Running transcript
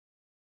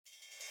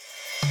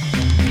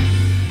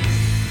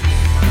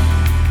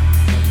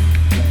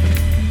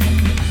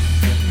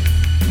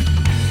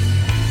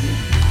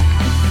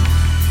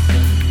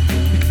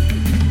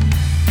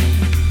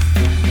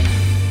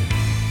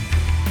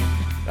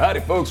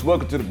folks.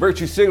 Welcome to the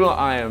Virtue Signal.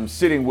 I am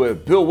sitting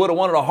with Bill Whittle,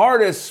 one of the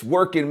hardest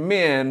working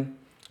men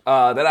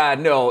that I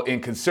know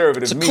in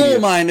conservative media. It's a coal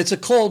mine. It's a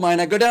coal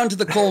mine. I go down to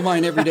the coal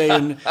mine every day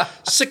and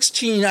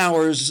 16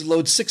 hours,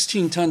 load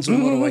 16 tons,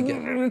 and what do I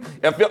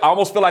get? I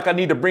almost feel like I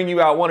need to bring you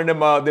out one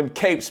of them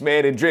capes,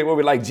 man, and drink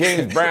over like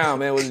James Brown,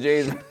 man. Was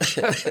James?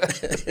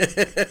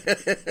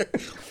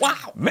 Wow.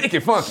 Make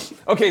it funky.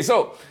 Okay,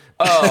 so,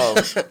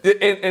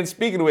 and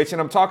speaking of which, and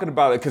I'm talking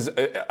about it because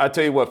I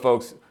tell you what,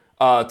 folks,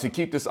 to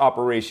keep this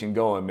operation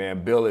going,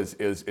 man, Bill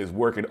is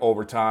working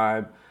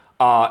overtime.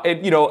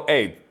 And, you know,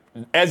 hey,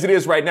 as it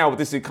is right now with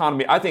this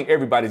economy, I think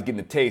everybody's getting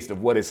a taste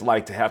of what it's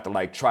like to have to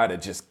like try to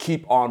just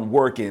keep on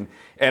working.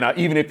 And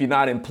even if you're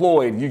not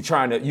employed,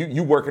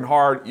 you working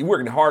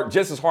hard,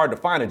 just as hard to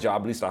find a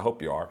job. At least I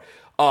hope you are.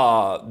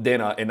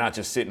 And not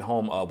just sitting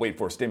home waiting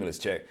for a stimulus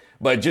check,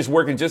 but just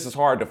working just as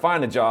hard to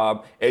find a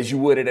job as you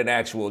would at an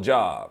actual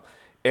job.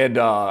 And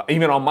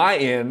even on my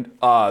end,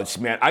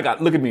 man,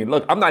 look at me.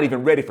 Look, I'm not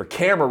even ready for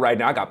camera right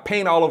now. I got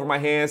paint all over my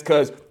hands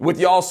because with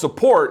y'all's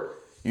support,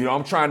 you know,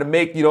 I'm trying to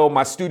make, you know,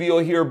 my studio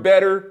here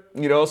better,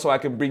 you know, so I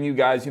can bring you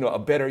guys, you know, a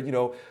better, you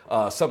know,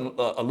 something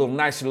a little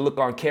nicer to look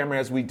on camera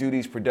as we do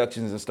these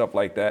productions and stuff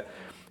like that.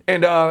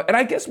 And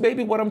I guess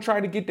maybe what I'm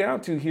trying to get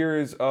down to here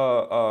is,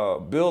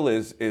 Bill,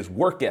 is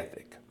work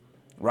ethic,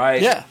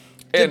 right? Yeah,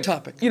 good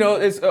topic. You know,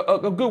 it's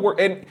a good work.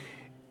 And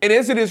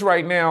as it is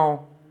right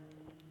now,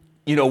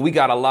 you know, we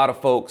got a lot of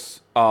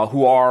folks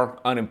who are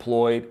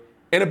unemployed.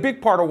 And a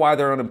big part of why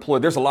they're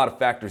unemployed, there's a lot of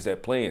factors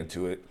that play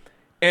into it.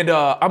 And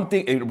I'm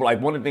thinking, like,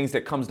 one of the things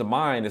that comes to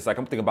mind is, like,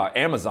 I'm thinking about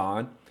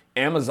Amazon.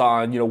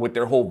 Amazon, you know, with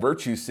their whole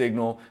virtue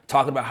signal,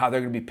 talking about how they're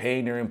going to be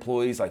paying their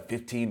employees like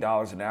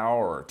 $15 an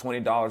hour or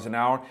 $20 an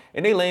hour,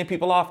 and they laying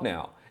people off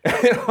now.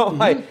 You know,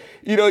 like,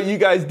 you know, you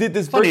guys did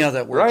this. Funny how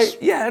that works, right?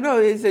 Yeah, no,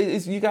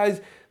 it's you guys,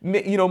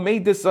 you know,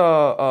 made this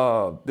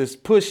this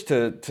push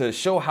to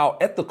show how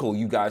ethical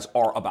you guys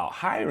are about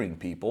hiring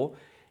people,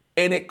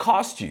 and it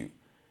cost you,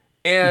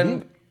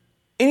 and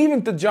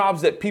even the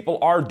jobs that people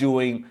are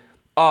doing.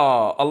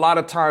 A lot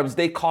of times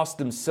they cost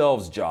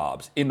themselves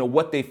jobs into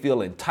what they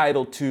feel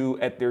entitled to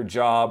at their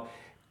job.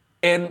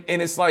 And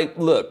it's like,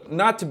 look,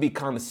 not to be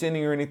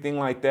condescending or anything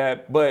like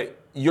that, but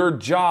your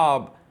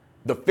job,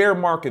 the fair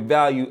market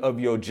value of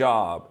your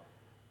job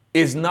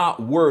is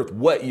not worth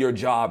what your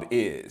job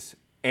is.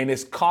 And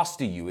it's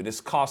costing you. It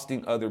is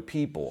costing other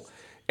people.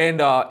 And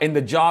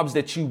the jobs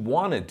that you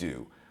want to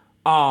do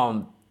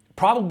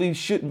probably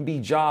shouldn't be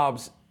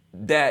jobs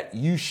that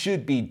you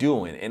should be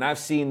doing. And I've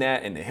seen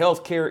that in the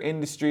healthcare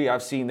industry.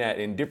 I've seen that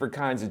in different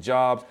kinds of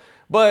jobs.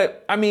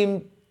 But I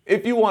mean,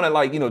 if you want to,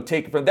 like, you know,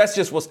 take it from, that's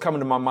just what's coming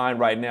to my mind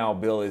right now,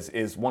 Bill,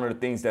 is one of the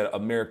things that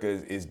America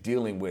is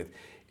dealing with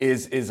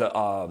is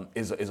a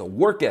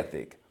work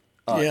ethic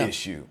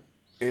issue.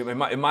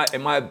 Am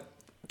I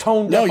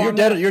toned No,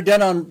 up? You're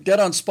dead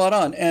on spot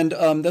on.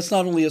 And that's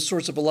not only a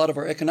source of a lot of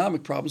our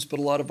economic problems, but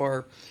a lot of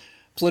our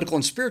political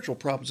and spiritual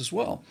problems as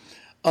well.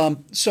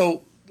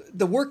 So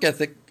the work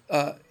ethic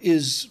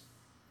is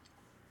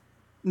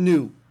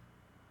new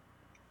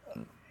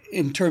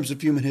in terms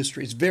of human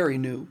history. It's very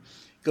new.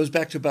 It goes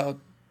back to about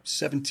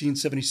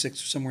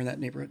 1776 or somewhere in that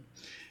neighborhood.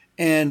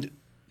 And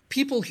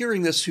people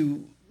hearing this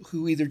who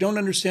either don't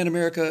understand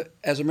America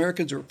as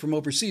Americans or from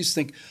overseas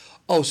think,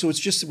 oh, so it's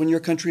just when your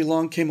country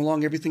came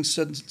along, everything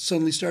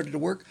suddenly started to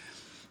work.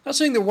 I'm not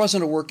saying there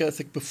wasn't a work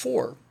ethic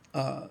before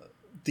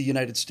the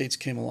United States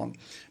came along,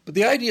 but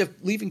the idea of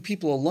leaving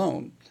people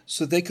alone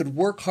so they could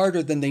work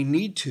harder than they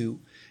need to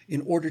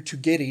in order to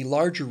get a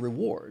larger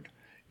reward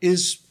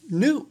is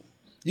new.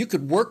 You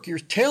could work your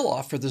tail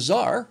off for the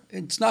czar.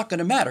 It's not going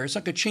to matter. It's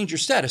not going to change your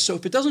status. So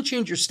if it doesn't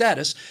change your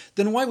status,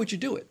 then why would you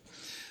do it?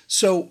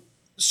 So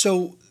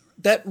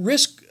that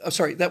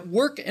that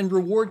work and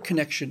reward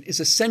connection is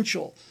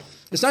essential.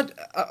 It's not.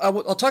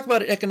 I'll talk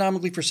about it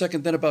economically for a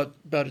second, then about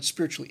it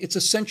spiritually. It's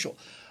essential.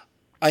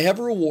 I have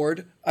a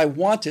reward. I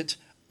want it.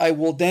 I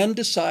will then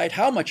decide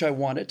how much I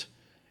want it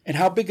and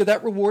how big of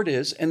that reward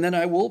is, and then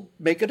I will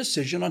make a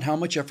decision on how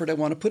much effort I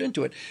want to put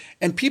into it.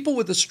 And people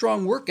with a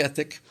strong work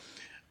ethic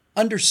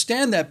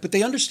understand that, but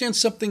they understand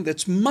something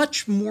that's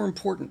much more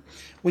important.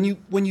 When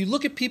you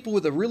look at people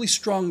with a really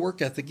strong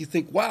work ethic, you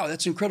think, wow,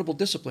 that's incredible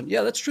discipline.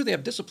 Yeah, that's true, they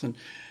have discipline.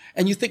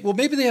 And you think, well,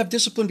 maybe they have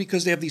discipline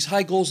because they have these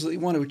high goals that they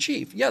want to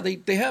achieve. Yeah,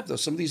 they have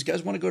those. Some of these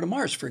guys want to go to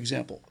Mars, for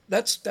example.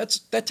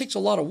 That takes a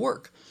lot of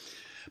work.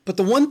 But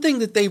the one thing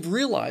that they've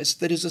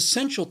realized that is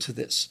essential to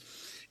this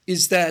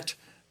is that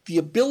the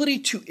ability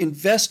to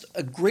invest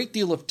a great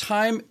deal of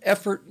time,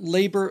 effort,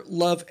 labor,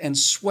 love, and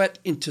sweat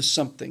into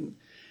something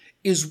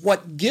is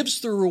what gives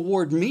the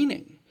reward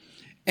meaning.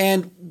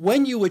 And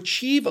when you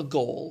achieve a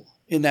goal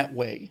in that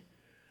way,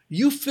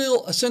 you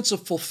feel a sense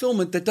of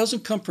fulfillment that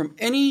doesn't come from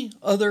any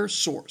other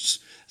source.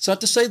 It's not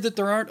to say that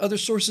there aren't other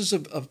sources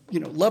of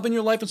love in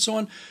your life and so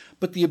on,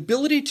 but the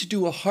ability to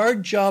do a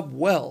hard job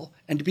well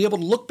and to be able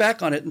to look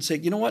back on it and say,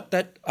 you know what,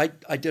 that's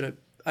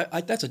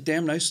a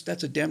damn nice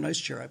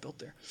chair I built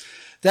there.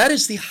 That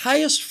is the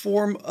highest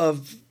form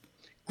of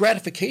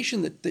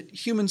gratification that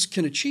humans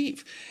can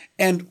achieve.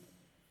 And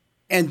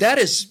that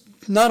is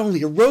not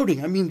only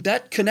eroding, I mean,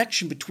 that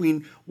connection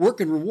between work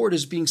and reward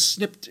is being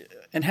snipped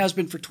and has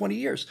been for 20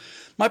 years.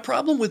 My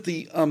problem with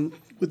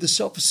the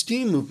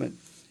self-esteem movement,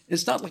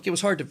 it's not like it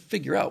was hard to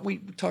figure out. We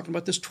were talking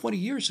about this 20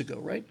 years ago,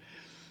 right?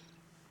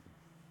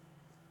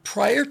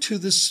 Prior to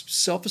this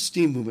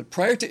self-esteem movement,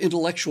 prior to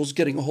intellectuals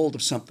getting a hold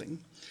of something,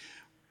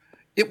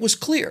 it was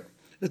clear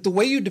that the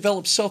way you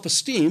developed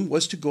self-esteem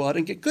was to go out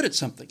and get good at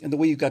something. And the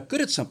way you got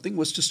good at something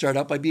was to start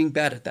out by being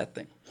bad at that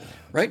thing,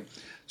 right?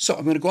 So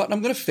I'm going to go out and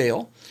I'm going to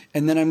fail,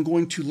 and then I'm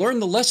going to learn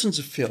the lessons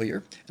of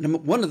failure. And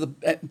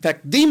in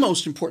fact, the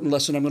most important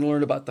lesson I'm going to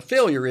learn about the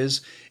failure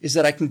is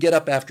that I can get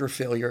up after a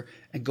failure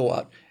and go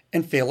out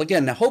and fail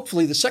again. Now,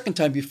 hopefully the second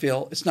time you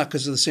fail, it's not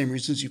because of the same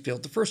reasons you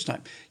failed the first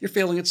time. You're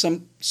failing at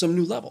some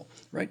new level,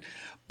 right?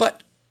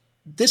 But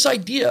this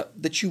idea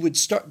that you would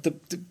start, the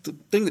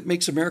thing that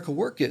makes America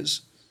work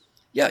is,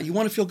 yeah, you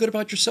want to feel good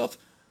about yourself?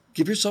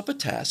 Give yourself a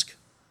task,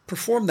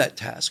 perform that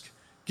task,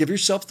 give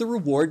yourself the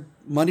reward,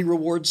 money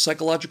reward,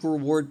 psychological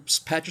reward,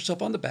 pat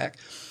yourself on the back,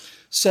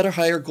 set a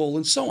higher goal,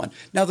 and so on.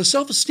 Now, the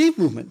self-esteem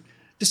movement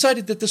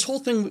decided that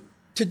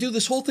to do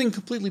this whole thing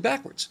completely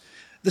backwards.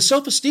 The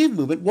self-esteem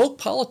movement, woke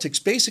politics,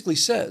 basically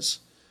says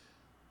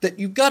that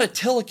you've got to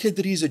tell a kid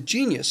that he's a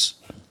genius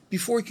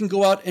before he can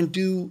go out and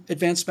do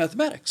advanced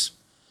mathematics.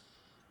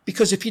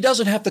 Because if he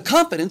doesn't have the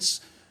confidence,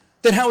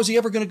 then how is he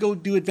ever going to go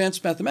do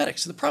advanced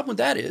mathematics? And the problem with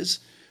that is,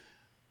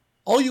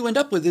 all you end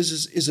up with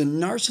is a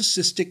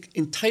narcissistic,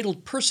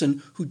 entitled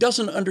person who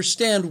doesn't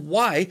understand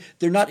why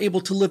they're not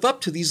able to live up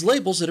to these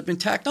labels that have been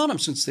tacked on them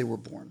since they were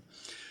born.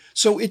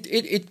 So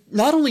it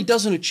not only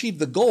doesn't achieve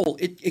the goal,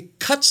 it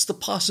cuts the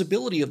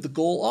possibility of the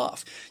goal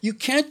off. You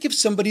can't give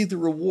somebody the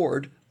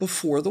reward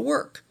before the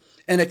work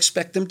and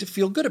expect them to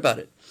feel good about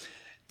it.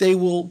 They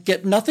will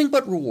get nothing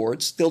but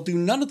rewards. They'll do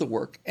none of the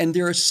work, and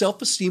their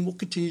self-esteem will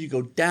continue to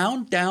go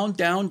down, down,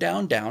 down,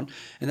 down, down.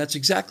 And that's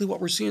exactly what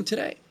we're seeing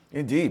today.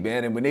 Indeed,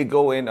 man. And when they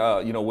go in,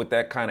 with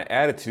that kind of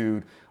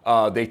attitude,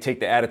 they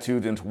take the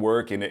attitude into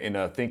work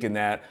in thinking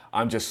that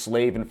I'm just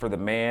slaving for the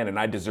man and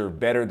I deserve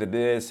better than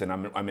this and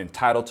I'm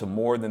entitled to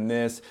more than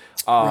this.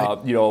 Right.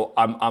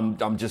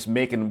 I'm just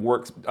making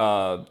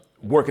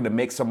working to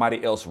make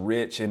somebody else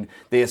rich, and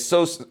they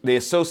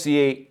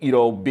associate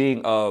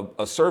being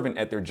a servant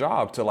at their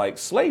job to like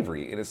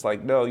slavery, and it's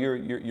like, no,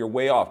 you're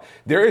way off.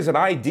 There is an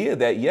idea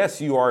that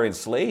yes, you are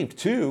enslaved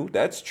too.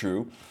 That's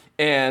true,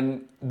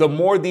 and the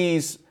more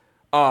these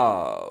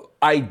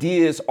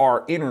ideas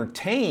are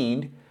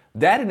entertained,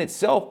 that in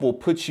itself will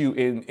put you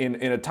in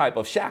a type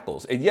of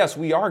shackles. And yes,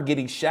 we are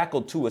getting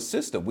shackled to a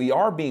system. We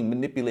are being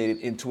manipulated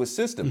into a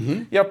system.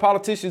 Mm-hmm. You have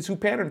politicians who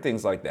pander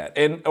things like that.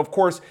 And of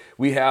course,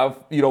 we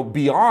have,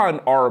 beyond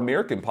our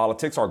American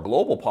politics, our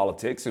global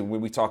politics. And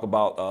when we talk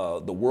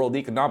about the World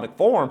Economic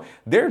Forum,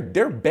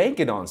 they're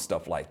banking on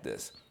stuff like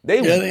this.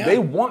 They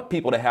want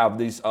people to have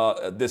this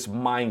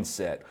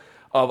mindset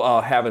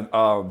of having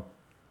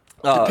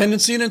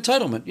dependency and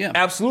entitlement. Yeah,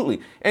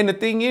 absolutely. And the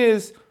thing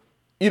is,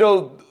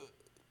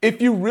 if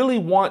you really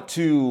want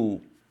to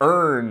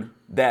earn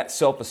that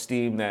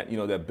self-esteem that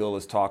that Bill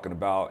is talking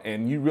about,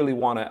 and you really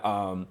want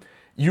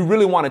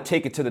to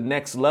take it to the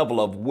next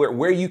level of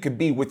where you could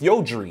be with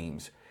your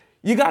dreams,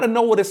 you got to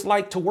know what it's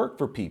like to work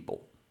for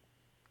people.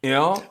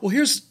 Well,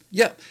 this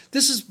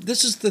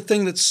is the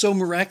thing that's so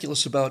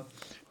miraculous about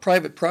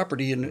private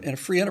property and a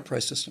free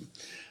enterprise system.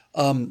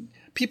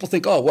 People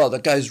think, oh, well,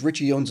 that guy's rich,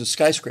 he owns a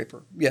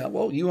skyscraper. Yeah,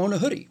 well, you own a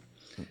hoodie.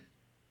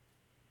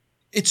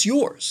 It's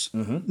yours.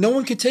 Mm-hmm. No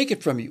one can take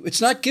it from you.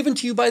 It's not given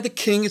to you by the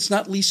king. It's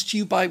not leased to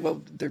you by,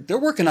 well, they're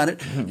working on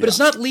it, but it's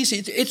not leased.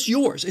 It's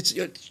yours.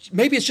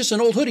 Maybe it's just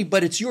an old hoodie,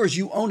 but it's yours.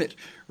 You own it,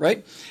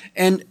 right?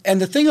 And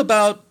the thing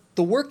about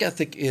the work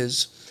ethic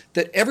is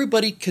that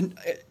everybody can,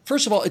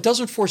 first of all, it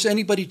doesn't force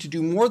anybody to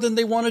do more than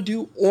they want to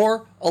do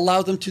or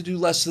allow them to do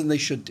less than they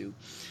should do.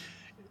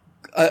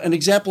 An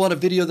example on a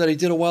video that I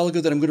did a while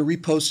ago that I'm going to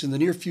repost in the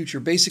near future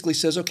basically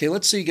says, okay,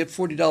 let's say you get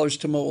 $40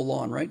 to mow a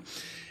lawn, right?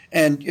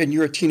 And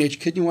you're a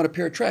teenage kid and you want a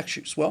pair of track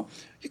shoes. Well,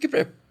 you can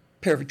get a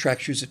pair of track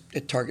shoes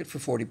at Target for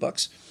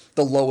 $40,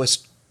 the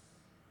lowest,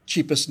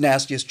 cheapest,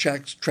 nastiest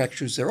track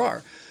shoes there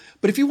are.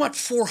 But if you want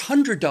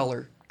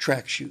 $400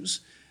 track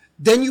shoes,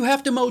 then you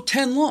have to mow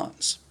 10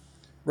 lawns,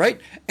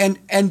 right? And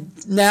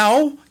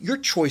now your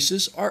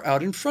choices are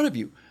out in front of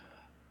you.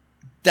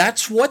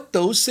 That's what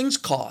those things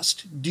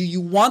cost. Do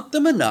you want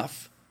them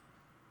enough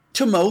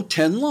to mow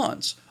 10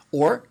 lawns?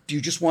 Or do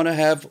you just want to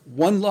have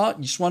one lawn?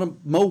 You just want to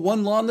mow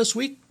one lawn this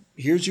week?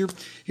 Here's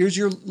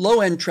your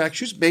low-end track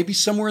shoes, maybe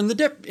somewhere in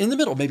the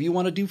middle. Maybe you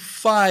want to do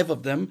 5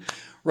 of them,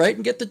 right?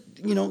 And get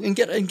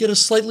get a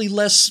slightly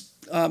less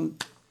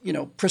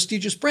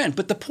prestigious brand.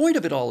 But the point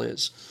of it all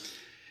is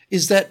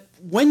that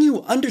when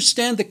you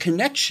understand the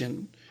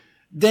connection,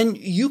 then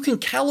you can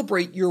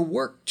calibrate your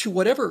work to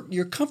whatever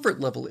your comfort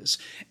level is.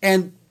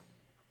 And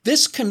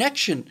this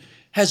connection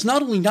has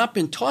not only not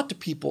been taught to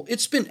people,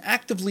 it's been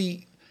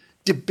actively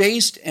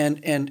debased and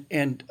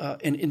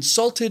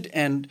insulted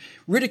and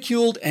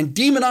ridiculed and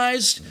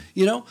demonized.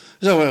 So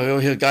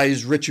the guy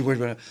is rich.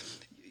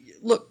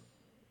 Look,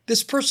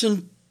 this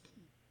person,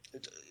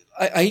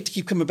 I hate to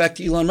keep coming back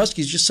to Elon Musk.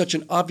 He's just such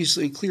an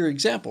obviously clear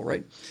example,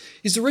 right?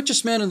 He's the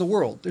richest man in the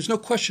world. There's no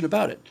question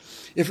about it.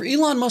 If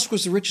Elon Musk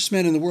was the richest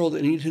man in the world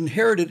and he'd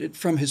inherited it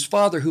from his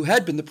father, who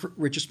had been the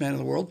richest man in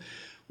the world,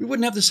 we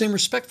wouldn't have the same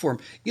respect for him.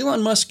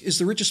 Elon Musk is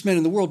the richest man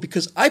in the world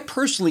because I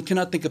personally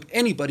cannot think of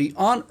anybody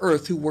on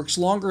earth who works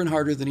longer and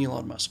harder than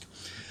Elon Musk.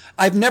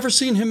 I've never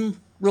seen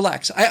him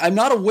relax. I'm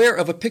not aware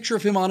of a picture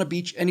of him on a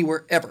beach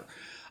anywhere ever.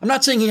 I'm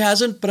not saying he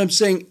hasn't, but I'm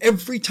saying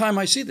every time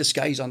I see this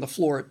guy, he's on the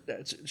floor,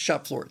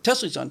 shop floor at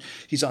Tesla.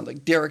 He's on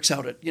like Derek's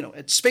out at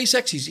at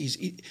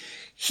SpaceX.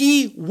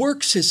 He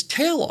works his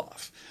tail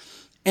off,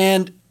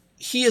 and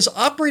he is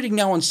operating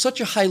now on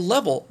such a high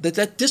level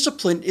that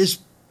discipline is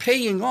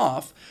paying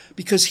off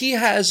because he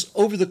has,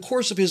 over the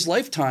course of his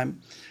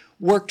lifetime,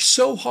 worked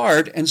so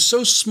hard and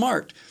so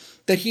smart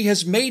that he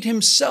has made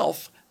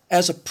himself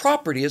as a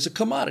property, as a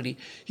commodity.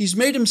 He's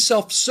made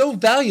himself so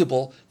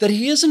valuable that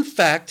he is, in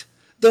fact,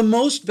 the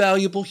most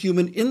valuable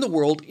human in the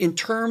world in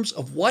terms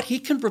of what he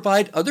can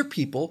provide other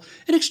people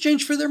in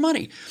exchange for their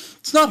money.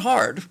 It's not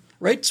hard,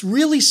 right? It's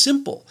really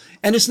simple.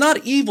 And it's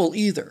not evil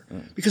either,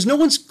 because no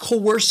one's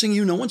coercing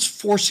you, no one's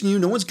forcing you,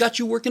 no one's got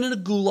you working in a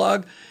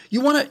gulag.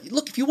 You want to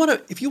look, if you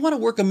want to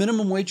work a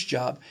minimum wage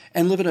job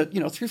and live in a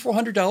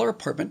 $300-400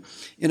 apartment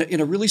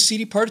in a really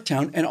seedy part of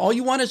town, and all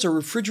you want is a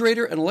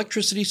refrigerator and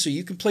electricity so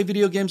you can play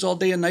video games all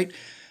day and night,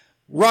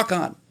 rock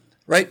on,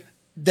 right?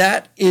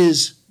 That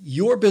is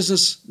your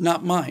business,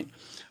 not mine.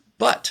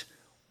 But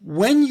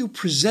when you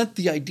present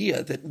the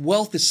idea that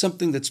wealth is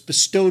something that's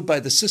bestowed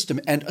by the system,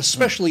 and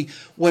especially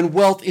when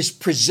wealth is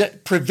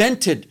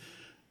prevented,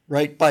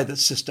 right, by the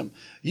system,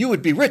 you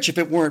would be rich if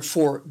it weren't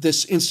for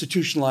this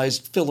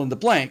institutionalized fill in the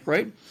blank,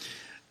 right?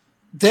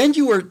 Then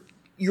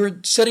you're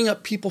setting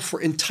up people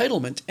for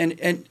entitlement,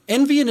 and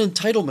envy and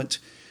entitlement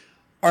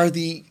are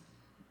the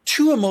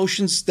two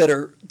emotions that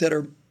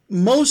are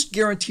most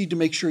guaranteed to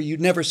make sure you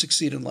never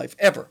succeed in life,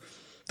 ever.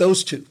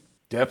 Those two.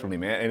 Definitely,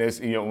 man. And it's,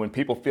 when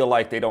people feel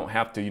like they don't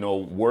have to,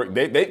 work,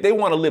 they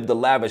want to live the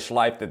lavish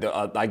life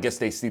that I guess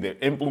they see the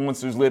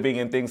influencers living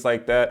and things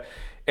like that.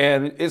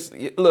 And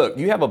look,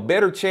 you have a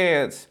better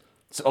chance.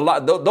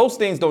 Those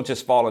things don't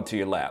just fall into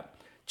your lap.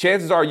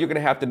 Chances are you're going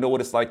to have to know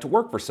what it's like to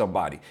work for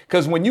somebody.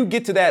 Because when you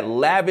get to that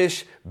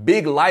lavish,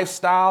 big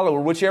lifestyle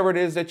or whichever it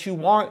is that you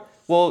want,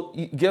 well,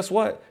 guess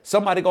what?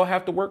 Somebody going to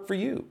have to work for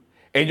you.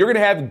 And you're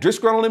going to have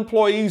disgruntled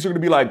employees who are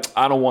going to be like,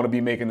 I don't want to be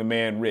making the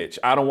man rich.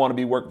 I don't want to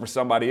be working for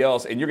somebody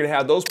else. And you're going to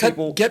have those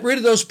people. Get rid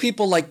of those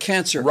people like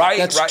cancer. Right.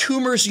 That's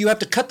tumors. You have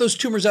to cut those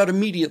tumors out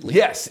immediately.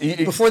 Yes.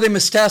 Before they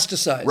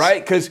metastasize.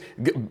 Right. Because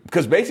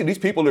basically these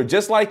people are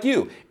just like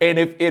you. And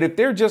if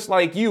they're just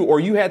like you, or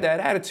you had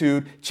that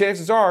attitude,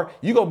 chances are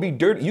you're going to be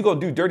dirty. You're going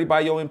to do dirty by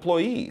your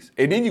employees.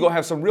 And then you're going to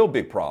have some real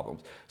big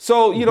problems.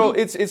 So,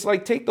 it's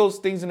like, take those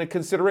things into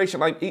consideration.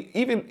 Like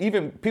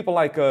even people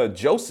like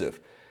Joseph.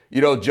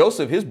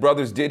 Joseph, his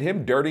brothers did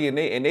him dirty, and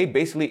they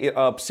basically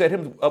set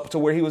him up to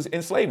where he was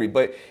in slavery.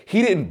 But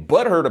he didn't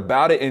butthurt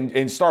about it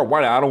and start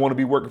whining, I don't want to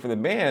be working for the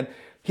man.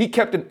 He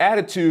kept an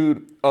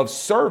attitude of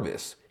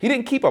service. He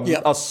didn't keep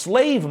a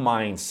slave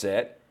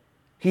mindset.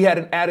 He had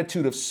an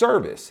attitude of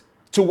service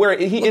to where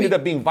he ended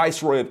up being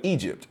viceroy of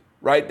Egypt,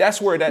 right?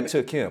 That's where that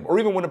took him. Or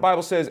even when the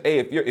Bible says, hey,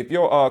 if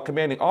your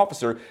commanding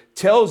officer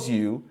tells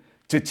you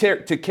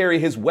to carry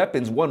his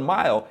weapons 1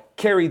 mile,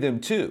 carry them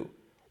too.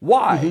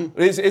 Why?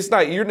 Mm-hmm. It's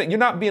not you're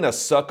not being a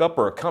suck up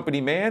or a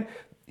company man.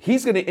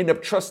 He's going to end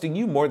up trusting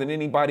you more than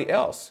anybody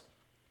else,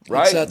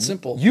 right? It's that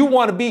simple. You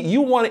want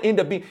to end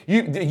up being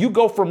you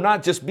go from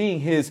not just being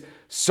his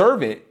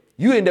servant,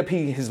 you end up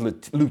being his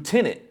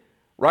lieutenant,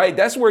 right?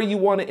 That's where you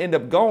want to end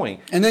up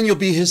going. And then you'll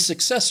be his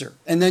successor,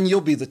 and then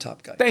you'll be the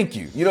top guy. Thank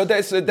you.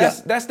 That's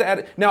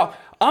the now.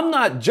 I'm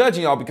not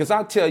judging y'all because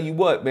I tell you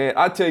what, man.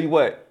 I tell you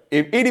what.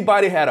 If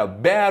anybody had a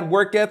bad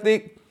work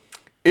ethic,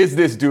 it's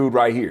this dude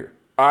right here.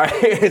 All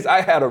right,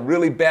 I had a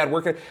really bad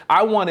work ethic.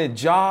 I wanted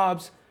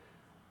jobs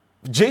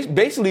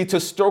basically to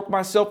stroke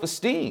my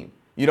self-esteem.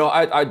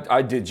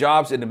 I did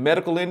jobs in the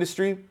medical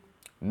industry,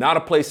 not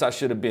a place I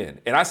should have been.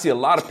 And I see a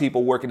lot of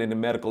people working in the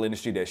medical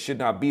industry that should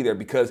not be there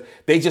because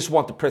they just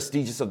want the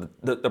prestige of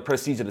the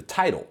prestige of the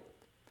title.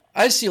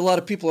 I see a lot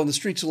of people on the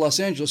streets of Los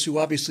Angeles who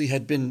obviously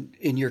had been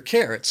in your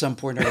care at some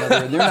point or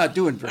another, and they're not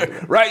doing very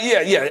well. Right?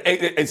 Yeah.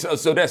 And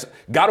so that's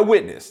got a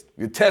witness.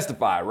 You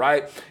testify,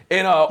 right?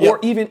 And or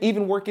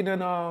even working in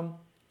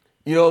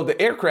the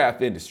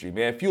aircraft industry,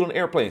 man, fueling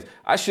airplanes.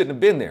 I shouldn't have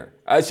been there.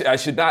 I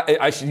should not.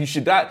 You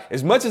should not.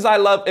 As much as I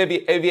love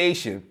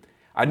aviation,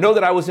 I know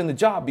that I was in the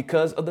job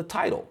because of the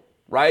title,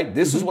 right?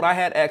 This is what I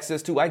had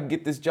access to. I can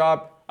get this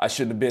job. I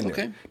shouldn't have been there.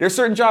 Okay. There's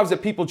certain jobs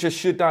that people just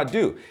should not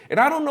do. And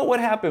I don't know what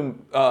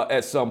happened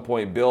at some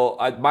point, Bill.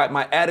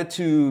 My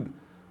attitude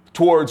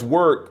towards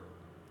work,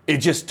 it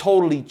just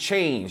totally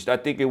changed. I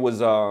think it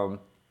was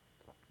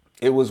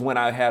when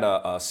I had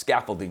a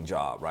scaffolding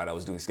job, right? I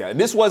was doing scaffolding.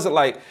 This wasn't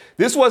like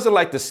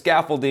the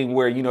scaffolding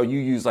where, you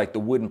use like the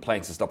wooden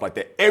planks and stuff like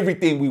that.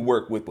 Everything we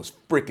worked with was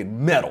freaking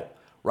metal,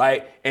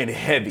 right? And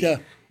heavy,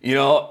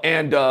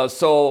 and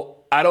so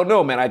I don't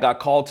know, man. I got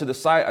called to the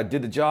site. I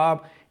did the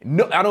job.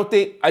 No, I don't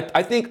think.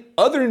 I think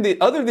other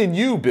than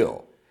you,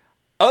 Bill,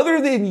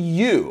 other than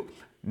you,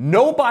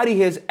 nobody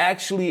has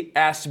actually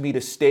asked me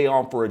to stay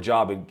on for a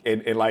job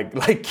and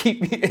like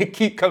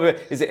keep coming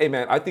and say, hey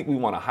man, I think we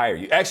want to hire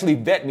you. Actually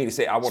vet me to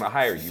say I want to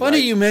hire you. Funny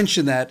right? you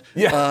mention that.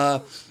 Yeah.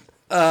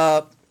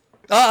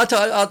 I'll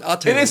tell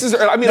you. And this is,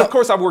 I mean, of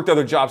course I've worked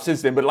other jobs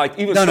since then, but like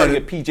even starting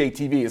at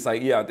PJTV, it's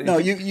like, yeah. No,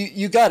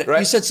 you got it. Right?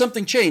 You said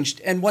something changed.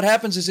 And what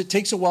happens is it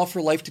takes a while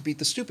for life to beat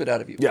the stupid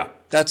out of you. Yeah.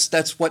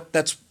 That's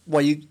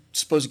why you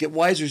supposed to get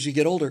wiser as you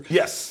get older.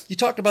 Yes. You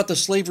talked about the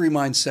slavery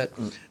mindset.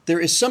 There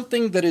is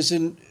something that is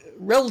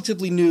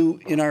relatively new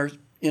in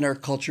our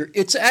culture.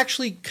 It's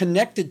actually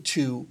connected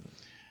to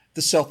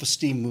the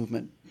self-esteem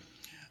movement.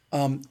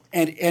 And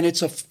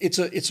it's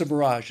a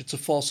mirage. It's a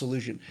false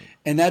illusion.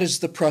 And that is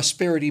the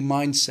prosperity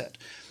mindset.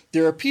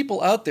 There are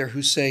people out there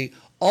who say,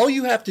 all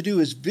you have to do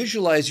is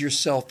visualize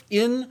yourself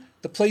in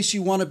the place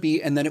you want to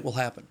be, and then it will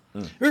happen.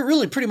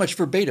 Really, pretty much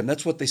verbatim.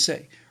 That's what they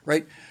say,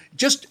 right?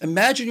 Just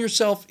imagine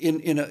yourself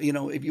in a,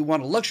 if you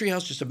want a luxury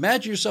house, just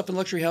imagine yourself in a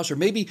luxury house, or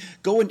maybe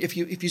go in, if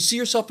you see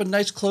yourself in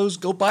nice clothes,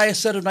 go buy a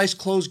set of nice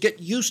clothes, get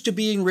used to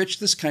being rich,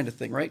 this kind of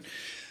thing, right?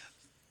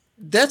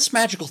 That's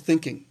magical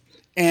thinking.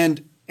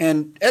 And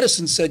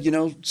Edison said,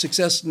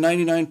 success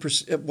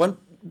 99%,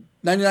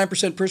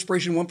 99%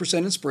 perspiration, 1%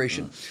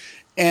 inspiration.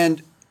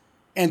 And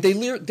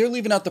they're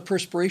leaving out the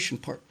perspiration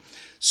part.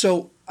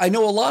 So I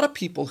know a lot of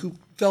people who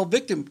fell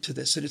victim to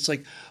this. And it's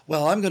like,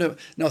 well,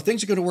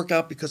 things are going to work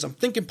out because I'm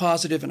thinking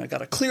positive and I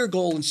got a clear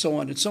goal and so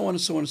on and so on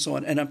and so on and so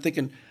on. And I'm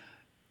thinking,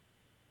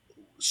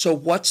 so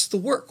what's the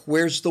work?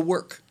 Where's the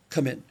work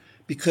come in?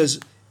 Because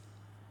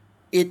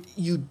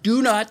you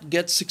do not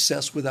get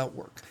success without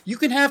work. You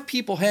can have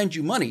people hand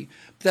you money,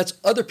 but that's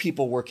other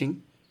people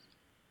working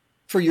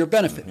for your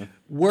benefit.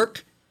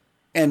 Work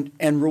and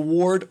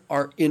reward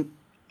are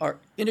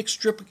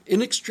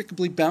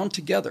inextricably bound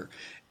together.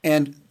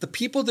 And the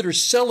people that are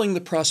selling the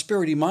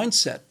prosperity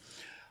mindset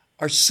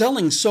are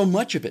selling so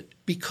much of it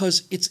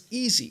because it's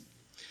easy.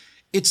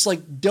 It's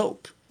like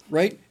dope,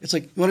 right? It's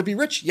like, you want to be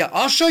rich? Yeah,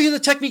 I'll show you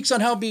the techniques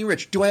on how being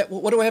rich.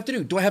 What do I have to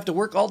do? Do I have to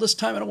work all this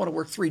time? I don't want to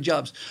work 3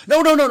 jobs.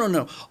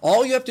 No.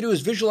 All you have to do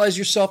is visualize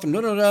yourself and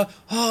and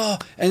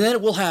then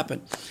it will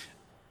happen.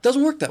 It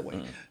doesn't work that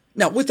way.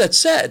 Now, with that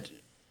said,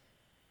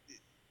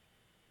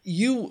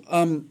 you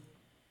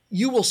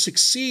will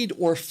succeed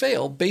or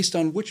fail based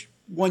on which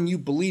one you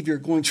believe you're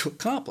going to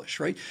accomplish,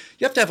 right?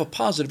 You have to have a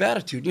positive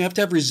attitude. You have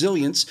to have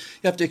resilience.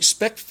 You have to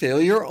expect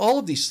failure. All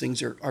of these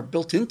things are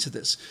built into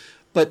this.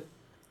 But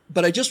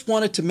I just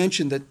wanted to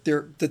mention that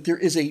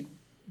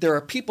there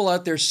are people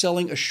out there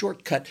selling a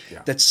shortcut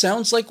that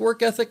sounds like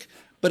work ethic,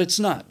 but it's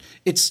not.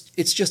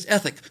 It's just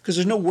ethic because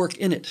there's no work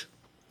in it.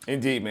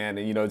 Indeed, man.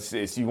 And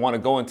it's you want to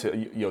go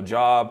into your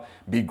job,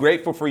 be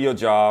grateful for your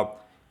job.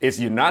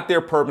 You're not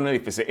there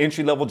permanently. If it's an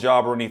entry-level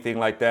job or anything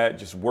like that,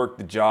 just work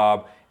the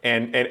job.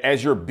 And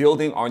as you're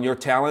building on your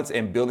talents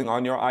and building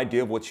on your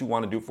idea of what you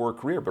want to do for a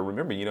career. But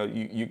remember,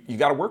 you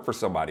got to work for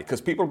somebody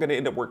because people are going to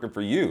end up working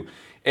for you.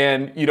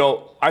 And,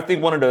 I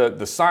think one of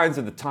the signs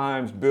of the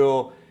times,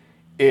 Bill,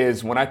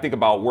 is when I think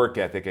about work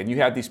ethic and you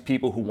have these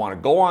people who want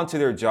to go on to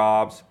their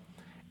jobs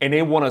and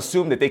they want to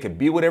assume that they can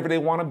be whatever they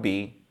want to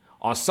be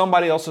on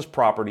somebody else's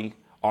property,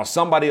 on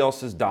somebody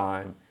else's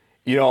dime.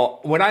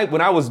 When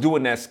I was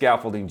doing that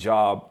scaffolding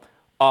job,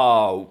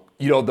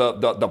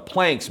 the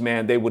planks,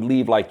 man, they would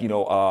leave like, they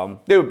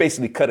would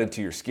basically cut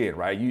into your skin,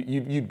 right?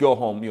 You'd go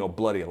home,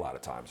 bloody a lot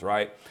of times,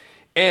 right?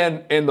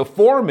 And the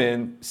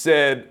foreman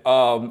said,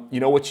 you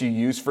know what you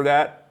use for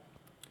that?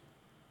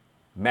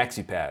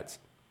 Maxi pads,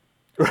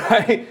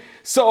 right?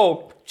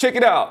 So check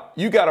it out.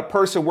 You got a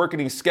person working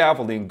in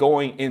scaffolding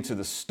going into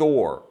the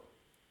store,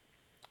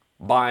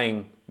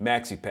 buying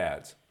maxi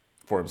pads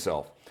for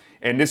himself.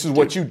 And this is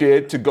what you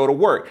did to go to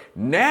work.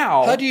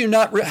 Now, how do you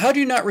not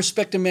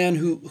respect a man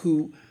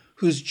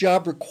whose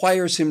job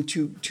requires him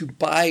to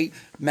buy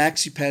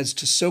maxi pads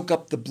to soak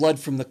up the blood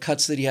from the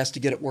cuts that he has to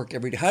get at work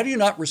every day? How do you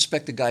not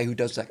respect a guy who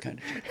does that kind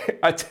of thing?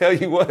 I tell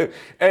you what,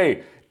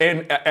 hey,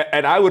 and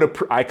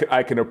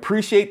I can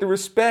appreciate the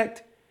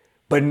respect,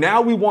 but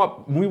now we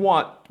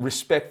want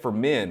respect for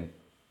men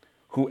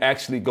who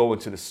actually go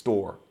into the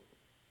store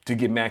to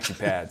get maxi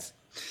pads.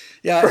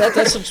 Yeah,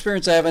 that's an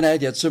experience I haven't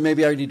had yet, so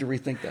maybe I need to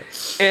rethink that.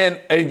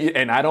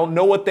 And I don't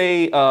know what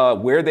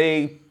where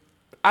they.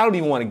 I don't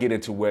even want to get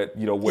into what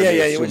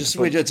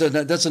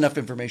that's enough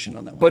information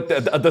on that one.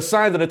 But the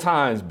signs of the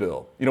times,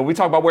 Bill. We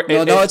talk about where.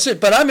 It's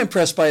it. But I'm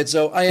impressed by it,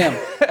 Zoe. I am.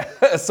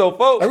 So,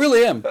 folks, I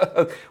really am.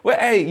 Well,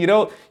 hey,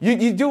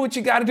 you do what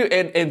you got to do,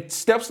 and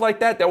steps like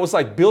that was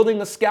like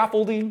building a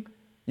scaffolding.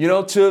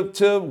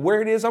 To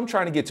where it is I'm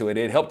trying to get to it.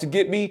 It helped to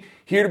get me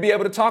here to be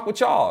able to talk with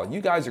y'all.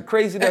 You guys are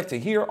crazy enough to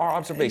hear our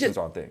observations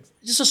on things.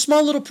 Just a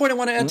small little point I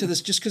want to add to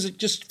this, just because it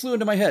just flew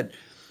into my head.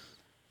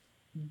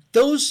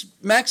 Those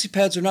maxi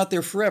pads are not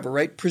there forever,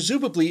 right?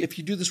 Presumably, if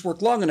you do this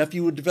work long enough,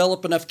 you would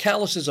develop enough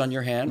calluses on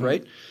your hand,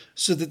 right?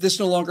 So that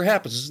this no longer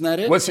happens. Isn't that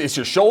it? Well, it's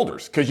your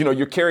shoulders, because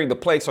you're carrying the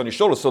planks on your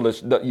shoulders, so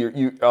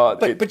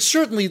But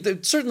certainly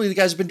the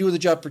guys who've been doing the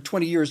job for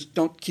 20 years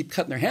don't keep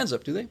cutting their hands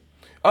up, do they?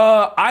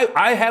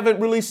 I haven't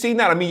really seen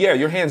that. I mean, yeah,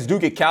 your hands do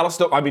get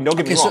calloused. I mean, don't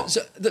get me wrong.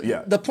 So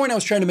the point I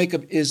was trying to make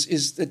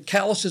is that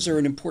calluses are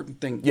an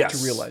important thing to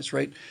realize,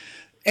 right?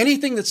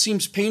 Anything that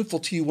seems painful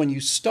to you when you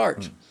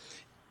start,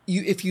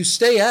 if you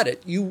stay at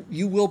it,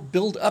 you will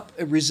build up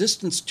a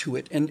resistance to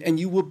it, and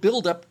you will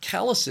build up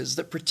calluses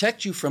that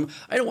protect you from,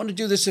 I don't want to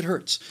do this, it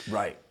hurts.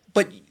 Right.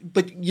 But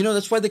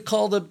that's why they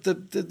call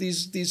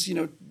these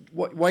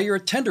why you're a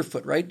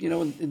tenderfoot, right?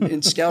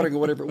 In scouting or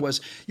whatever it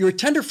was, you're a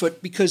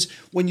tenderfoot because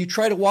when you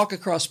try to walk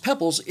across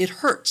pebbles, it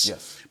hurts.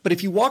 Yes. But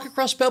if you walk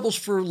across pebbles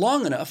for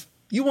long enough,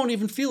 you won't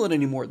even feel it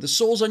anymore. The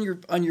soles on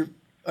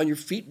your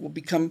feet will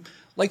become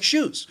like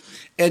shoes.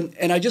 And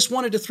I just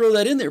wanted to throw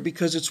that in there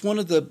because it's one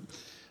of the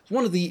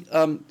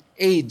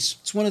aids,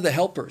 it's one of the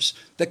helpers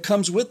that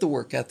comes with the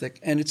work ethic,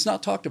 and it's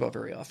not talked about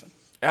very often.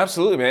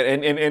 Absolutely,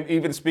 man. And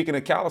even speaking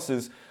of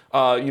calluses,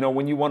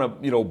 when you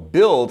want to,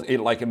 build it,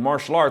 like in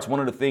martial arts, one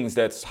of the things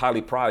that's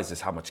highly prized is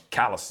how much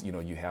callus,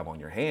 you have on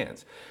your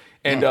hands.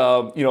 And,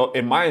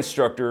 and my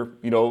instructor,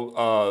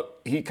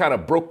 he kind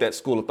of broke that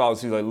school of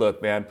thought. He's like,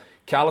 look, man,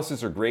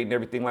 calluses are great and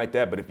everything like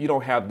that, but if you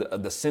don't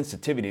have the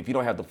sensitivity, if you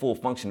don't have the full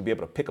function to be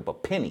able to pick up a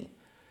penny,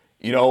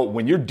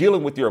 when you're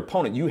dealing with your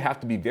opponent, you have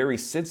to be very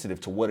sensitive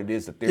to what it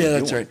is that they're doing. Yeah,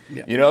 that's right.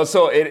 Yeah.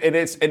 So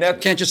that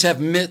can't just have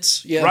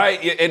mitts. Yeah.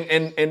 Right.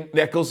 And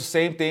that goes the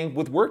same thing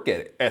with work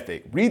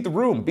ethic. Read the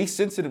room. Be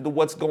sensitive to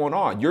what's going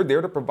on. You're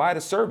there to provide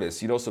a service.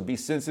 So be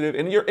sensitive,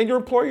 and your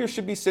employer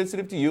should be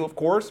sensitive to you, of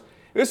course.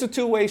 It's a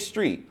two-way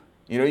street.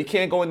 You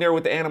can't go in there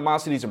with the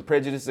animosities and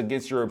prejudice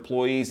against your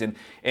employees. And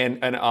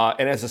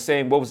as the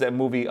saying, what was that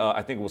movie?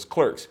 I think it was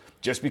Clerks.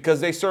 Just because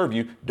they serve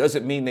you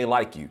doesn't mean they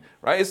like you,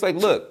 right? It's like,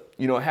 look,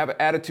 have an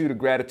attitude of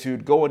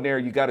gratitude. Go in there.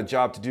 You got a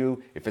job to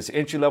do. If it's an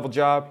entry-level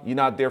job, you're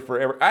not there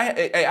forever. I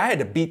had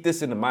to beat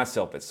this into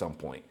myself at some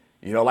point.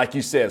 Like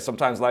you said,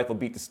 sometimes life will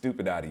beat the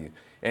stupid out of you.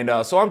 And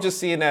so I'm just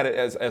seeing that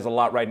as a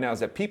lot right now is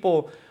that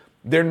people,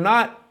 they're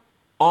not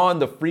on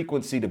the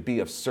frequency to be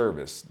of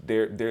service.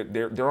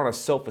 They're on a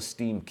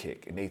self-esteem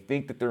kick, and they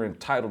think that they're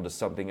entitled to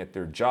something at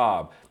their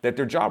job that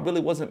their job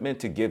really wasn't meant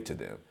to give to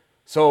them.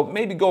 So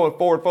maybe going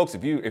forward, folks,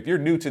 if you're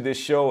new to this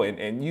show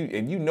and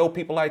you know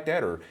people like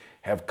that or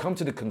have come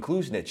to the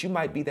conclusion that you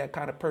might be that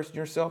kind of person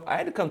yourself, I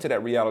had to come to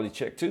that reality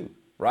check too,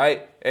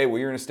 right? Hey, well,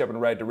 you're in a step in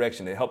the right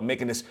direction to help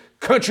making this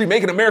country,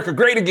 making America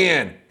great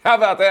again. How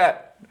about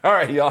that? All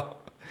right, y'all.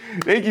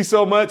 Thank you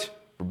so much.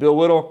 For Bill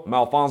Whittle, I'm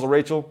Alfonso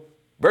Rachel.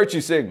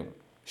 Virtue Signal.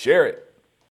 Share it.